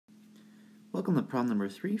Welcome to problem number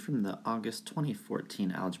 3 from the August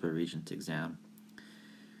 2014 Algebra Regents exam.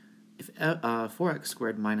 If 4x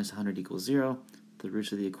squared minus 100 equals 0, the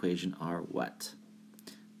roots of the equation are what?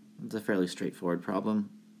 It's a fairly straightforward problem.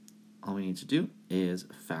 All we need to do is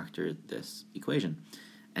factor this equation.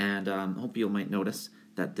 And I hope you might notice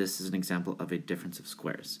that this is an example of a difference of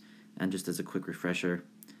squares. And just as a quick refresher,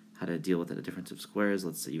 how to deal with a difference of squares,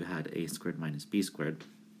 let's say you had a squared minus b squared.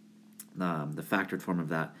 The factored form of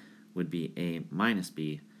that would be a minus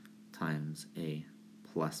b times a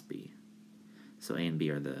plus b. So a and b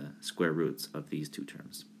are the square roots of these two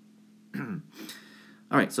terms.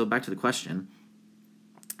 Alright, so back to the question.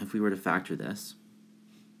 If we were to factor this,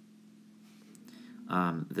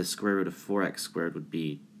 the square root of 4x squared would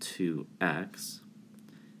be 2x,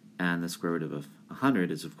 and the square root of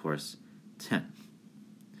 100 is, of course, 10.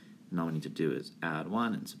 And all we need to do is add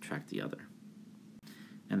one and subtract the other.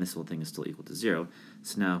 And this whole thing is still equal to 0.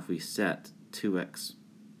 So now if we set 2x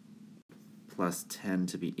plus 10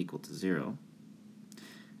 to be equal to 0,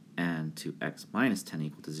 and 2x minus 10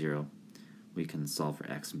 equal to 0, we can solve for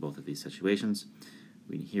x in both of these situations.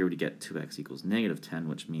 Here we get 2x equals negative 10,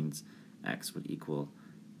 which means x would equal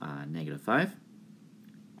negative 5.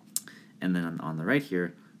 And then on the right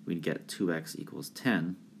here, we'd get 2x equals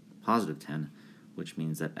 10, positive 10, which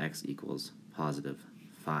means that x equals positive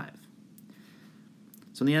 5.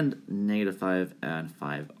 So in the end, negative 5 and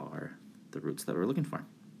 5 are the roots that we're looking for.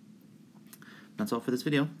 That's all for this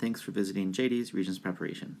video. Thanks for visiting JD's Regents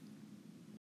Preparation.